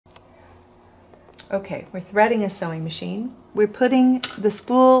Okay, we're threading a sewing machine. We're putting the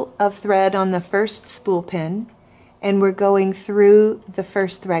spool of thread on the first spool pin, and we're going through the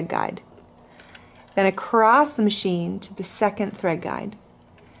first thread guide. Then across the machine to the second thread guide.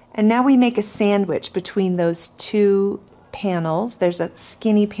 And now we make a sandwich between those two panels. There's a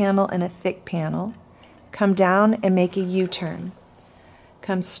skinny panel and a thick panel. Come down and make a U-turn.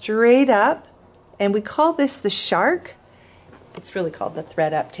 Come straight up, and we call this the shark. It's really called the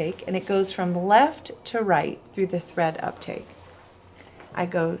thread uptake, and it goes from left to right through the thread uptake. I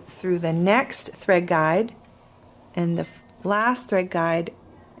go through the next thread guide and the last thread guide,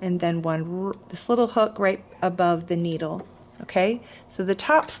 and then this little hook right above the needle. Okay, so the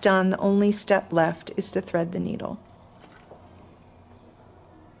top's done. The only step left is to thread the needle.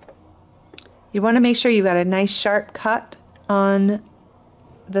 You want to make sure you've got a nice sharp cut on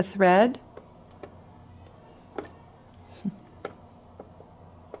the thread.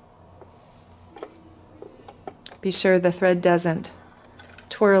 Be sure the thread doesn't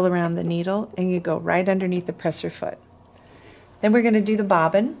twirl around the needle, and you go right underneath the presser foot. Then we're going to do the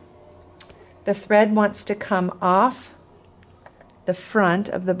bobbin. The thread wants to come off the front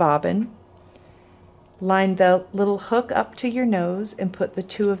of the bobbin. Line the little hook up to your nose and put the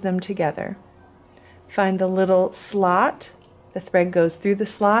two of them together. Find the little slot. The thread goes through the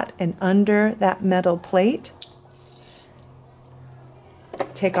slot and under that metal plate.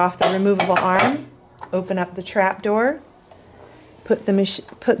 Take off the removable arm. Open up the trap door, put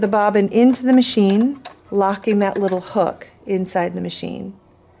the bobbin into the machine, locking that little hook inside the machine.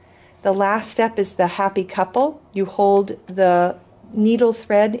 The last step is the happy couple. You hold the needle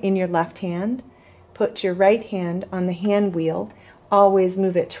thread in your left hand, put your right hand on the hand wheel, always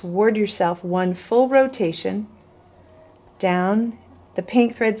move it toward yourself one full rotation, down. The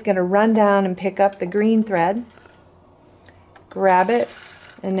pink thread's going to run down and pick up the green thread. Grab it,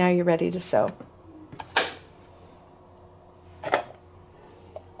 and now you're ready to sew.